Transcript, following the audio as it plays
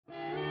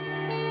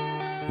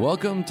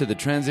Welcome to the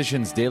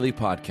Transitions Daily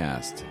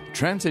podcast.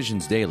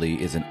 Transitions Daily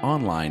is an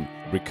online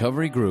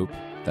recovery group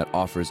that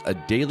offers a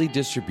daily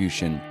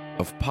distribution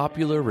of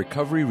popular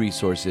recovery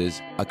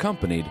resources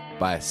accompanied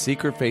by a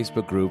secret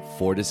Facebook group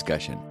for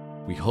discussion.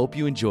 We hope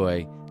you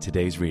enjoy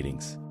today's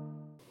readings.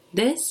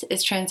 This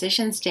is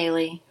Transitions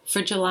Daily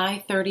for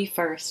July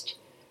 31st,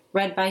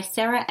 read by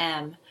Sarah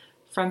M.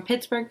 from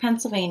Pittsburgh,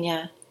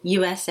 Pennsylvania,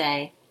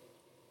 USA.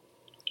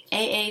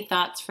 AA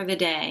Thoughts for the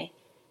Day,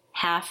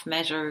 Half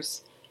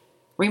Measures.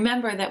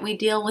 Remember that we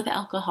deal with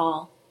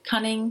alcohol,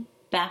 cunning,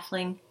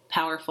 baffling,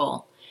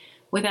 powerful.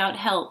 Without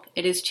help,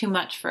 it is too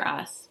much for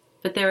us.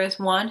 But there is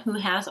one who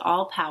has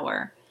all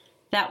power.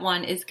 That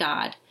one is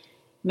God.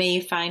 May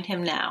you find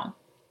him now.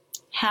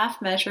 Half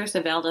measures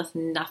availed us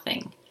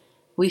nothing.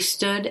 We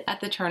stood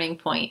at the turning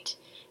point.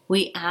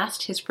 We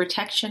asked his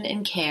protection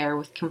and care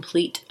with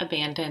complete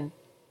abandon.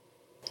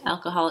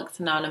 Alcoholics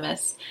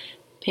Anonymous,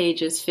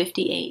 pages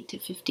 58 to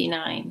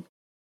 59.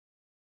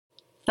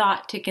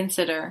 Thought to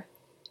consider.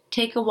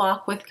 Take a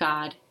walk with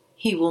God.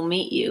 He will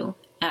meet you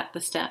at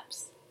the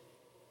steps.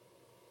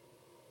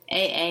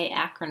 AA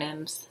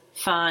acronyms.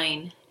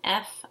 FINE,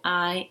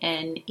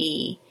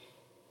 F-I-N-E.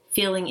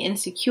 Feeling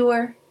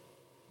insecure,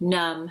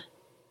 numb,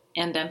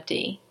 and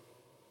empty.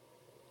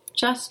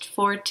 Just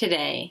for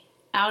today,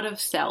 out of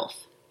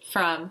self,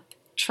 from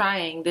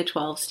Trying the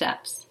 12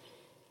 Steps.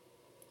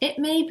 It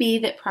may be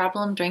that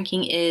problem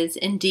drinking is,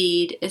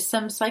 indeed, as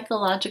some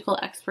psychological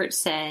experts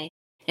say,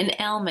 an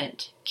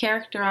ailment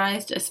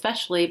characterized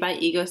especially by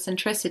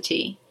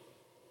egocentricity.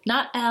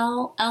 Not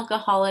all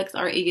alcoholics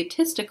are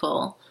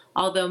egotistical,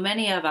 although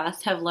many of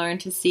us have learned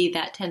to see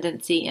that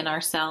tendency in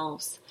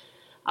ourselves.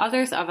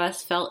 Others of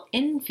us felt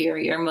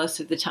inferior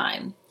most of the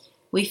time.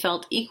 We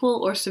felt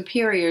equal or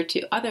superior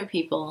to other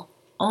people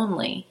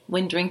only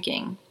when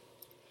drinking.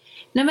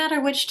 No matter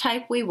which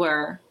type we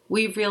were,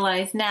 we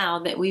realize now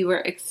that we were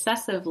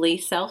excessively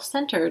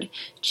self-centered,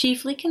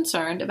 chiefly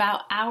concerned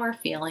about our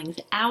feelings,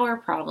 our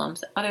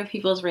problems, other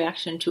people's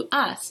reaction to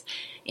us,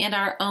 and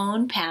our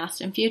own past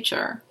and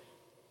future.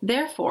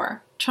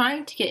 Therefore,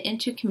 trying to get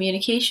into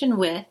communication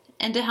with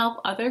and to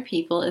help other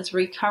people is a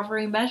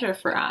recovery measure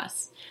for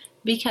us,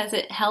 because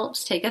it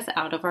helps take us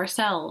out of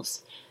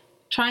ourselves.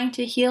 Trying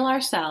to heal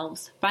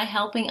ourselves by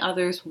helping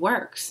others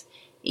works,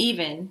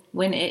 even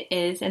when it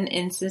is an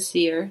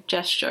insincere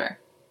gesture.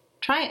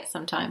 Try it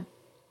sometime.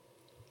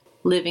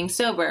 Living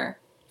Sober,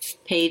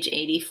 page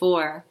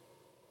 84.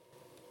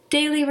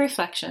 Daily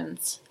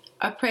Reflections,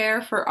 a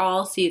prayer for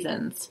all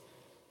seasons.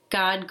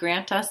 God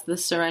grant us the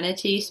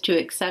serenities to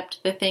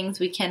accept the things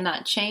we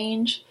cannot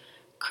change,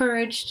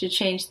 courage to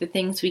change the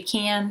things we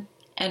can,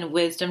 and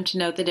wisdom to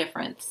know the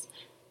difference.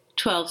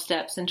 12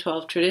 Steps and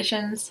 12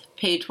 Traditions,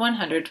 page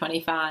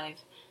 125.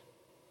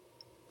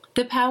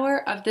 The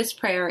power of this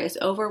prayer is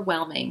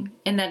overwhelming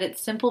in that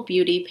its simple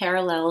beauty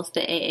parallels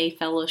the AA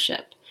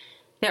fellowship.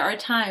 There are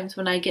times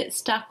when I get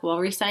stuck while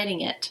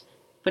reciting it,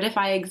 but if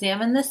I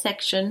examine the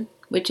section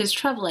which is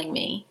troubling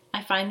me,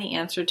 I find the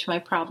answer to my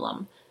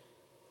problem.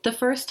 The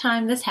first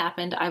time this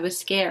happened, I was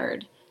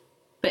scared,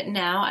 but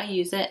now I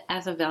use it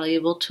as a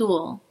valuable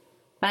tool.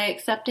 By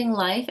accepting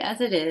life as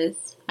it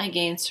is, I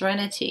gain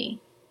serenity.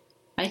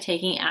 By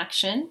taking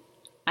action,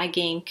 I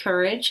gain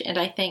courage, and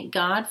I thank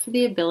God for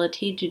the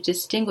ability to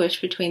distinguish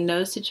between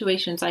those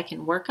situations I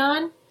can work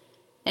on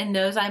and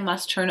those I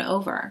must turn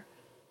over.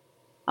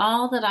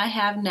 All that I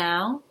have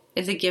now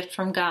is a gift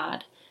from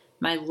God.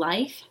 My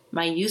life,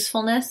 my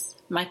usefulness,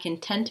 my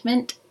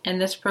contentment, and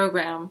this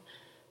program.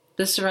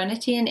 The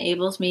serenity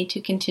enables me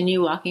to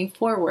continue walking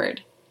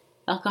forward.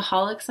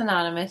 Alcoholics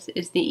Anonymous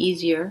is the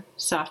easier,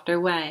 softer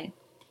way.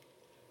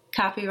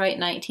 Copyright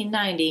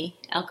 1990,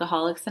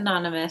 Alcoholics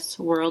Anonymous,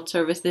 World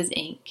Services,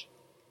 Inc.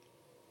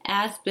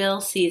 As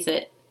Bill Sees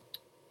It,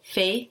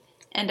 Faith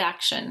and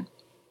Action.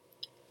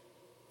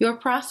 Your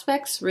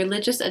prospect's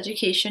religious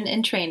education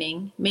and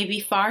training may be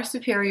far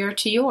superior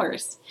to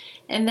yours.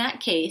 In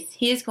that case,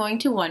 he is going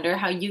to wonder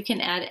how you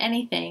can add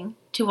anything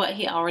to what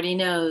he already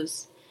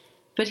knows.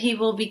 But he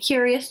will be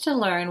curious to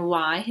learn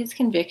why his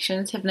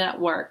convictions have not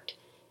worked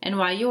and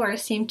why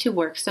yours seem to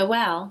work so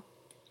well.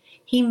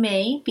 He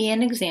may be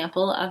an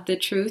example of the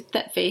truth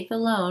that faith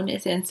alone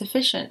is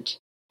insufficient.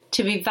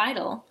 To be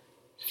vital,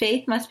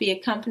 faith must be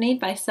accompanied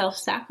by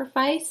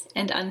self-sacrifice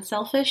and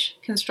unselfish,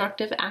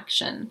 constructive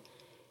action.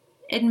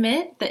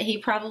 Admit that he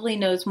probably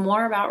knows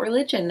more about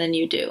religion than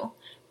you do,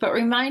 but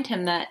remind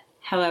him that,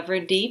 however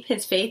deep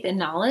his faith and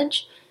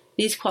knowledge,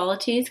 these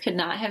qualities could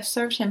not have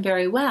served him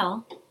very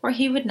well, or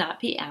he would not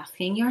be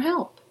asking your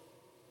help.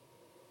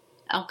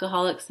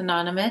 Alcoholics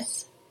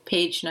Anonymous,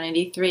 page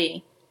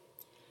 93.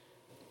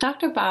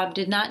 Dr. Bob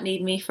did not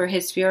need me for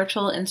his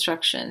spiritual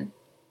instruction.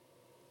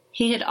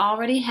 He had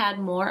already had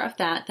more of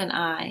that than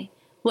I.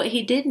 What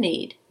he did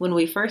need, when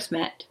we first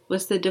met,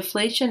 was the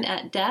deflation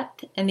at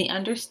depth and the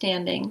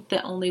understanding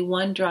that only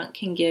one drunk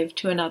can give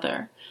to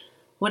another.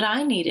 What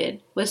I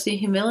needed was the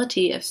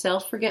humility of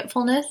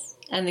self-forgetfulness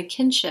and the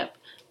kinship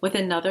with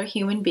another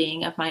human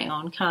being of my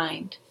own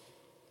kind.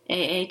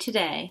 AA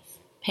Today,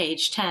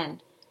 page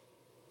 10.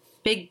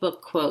 Big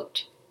Book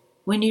quote.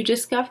 When you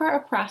discover a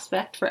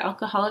prospect for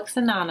Alcoholics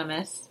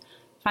Anonymous,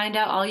 find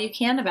out all you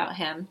can about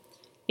him.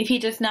 If he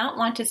does not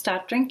want to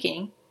stop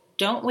drinking,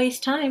 don't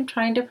waste time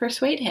trying to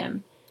persuade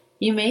him.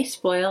 You may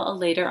spoil a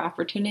later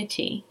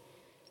opportunity.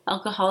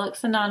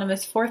 Alcoholics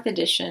Anonymous 4th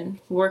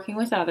edition, Working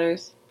with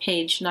Others,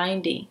 page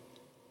 90.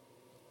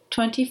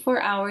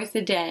 24 hours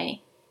a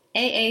day.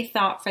 AA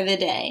thought for the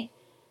day.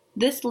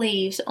 This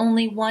leaves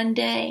only one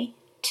day,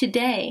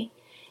 today.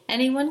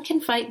 Anyone can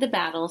fight the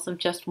battles of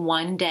just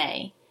one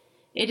day.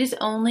 It is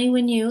only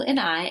when you and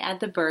I add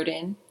the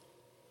burden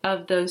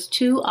of those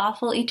two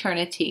awful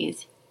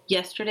eternities,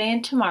 yesterday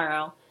and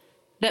tomorrow,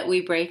 that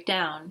we break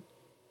down.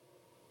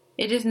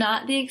 It is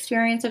not the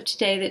experience of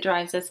today that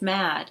drives us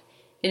mad.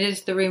 It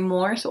is the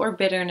remorse or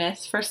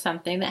bitterness for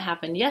something that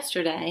happened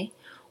yesterday,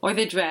 or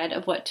the dread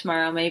of what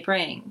tomorrow may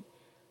bring.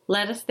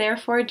 Let us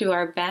therefore do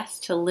our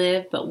best to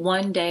live but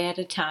one day at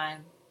a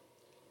time.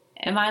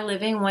 Am I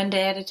living one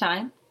day at a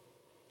time?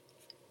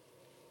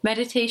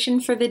 Meditation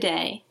for the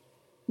day.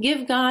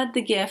 Give God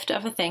the gift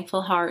of a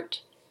thankful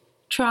heart.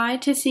 Try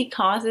to see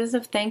causes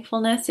of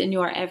thankfulness in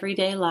your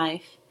everyday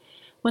life.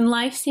 When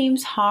life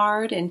seems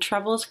hard and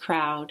troubles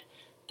crowd,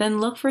 then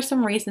look for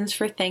some reasons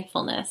for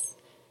thankfulness.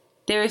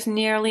 There is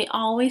nearly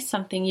always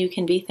something you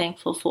can be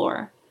thankful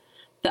for.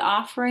 The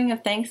offering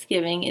of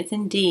thanksgiving is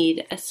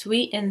indeed a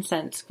sweet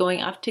incense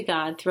going up to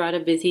God throughout a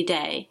busy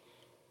day.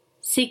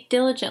 Seek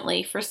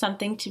diligently for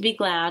something to be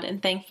glad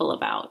and thankful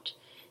about.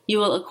 You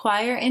will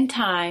acquire in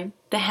time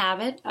the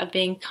habit of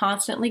being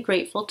constantly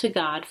grateful to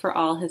God for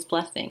all His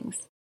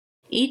blessings.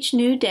 Each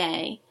new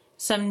day,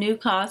 some new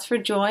cause for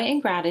joy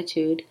and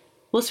gratitude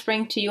will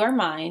spring to your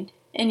mind,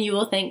 and you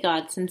will thank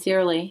God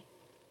sincerely.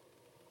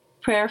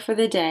 Prayer for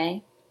the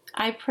day.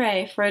 I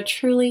pray for a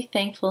truly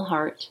thankful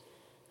heart.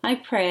 I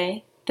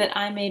pray that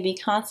I may be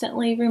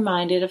constantly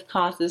reminded of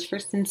causes for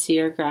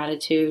sincere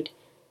gratitude.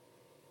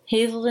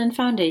 Hazelden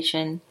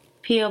Foundation,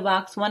 P.O.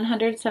 Box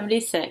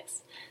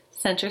 176,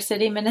 Center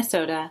City,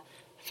 Minnesota,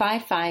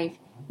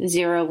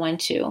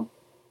 55012.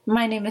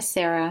 My name is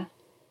Sarah,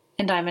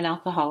 and I'm an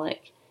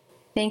alcoholic.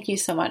 Thank you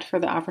so much for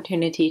the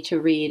opportunity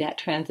to read at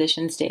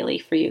Transitions Daily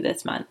for you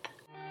this month.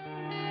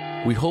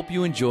 We hope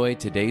you enjoyed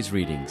today's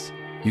readings.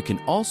 You can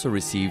also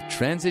receive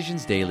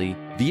Transitions Daily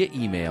via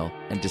email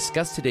and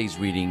discuss today's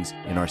readings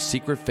in our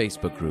secret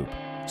Facebook group.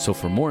 So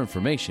for more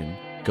information,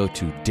 go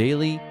to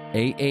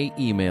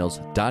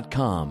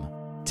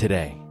dailyaaemails.com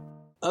today.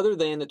 Other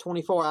than the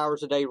 24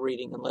 hours a day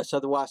reading, unless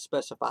otherwise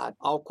specified,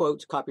 all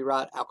quotes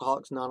copyright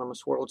Alcoholics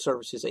Anonymous World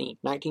Services, Inc.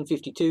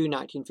 1952,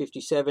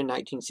 1957,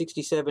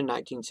 1967,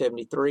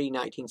 1973,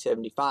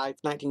 1975,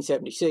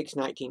 1976,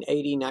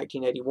 1980,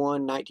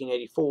 1981,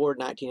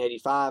 1984,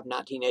 1985,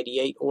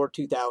 1988, or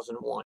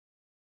 2001.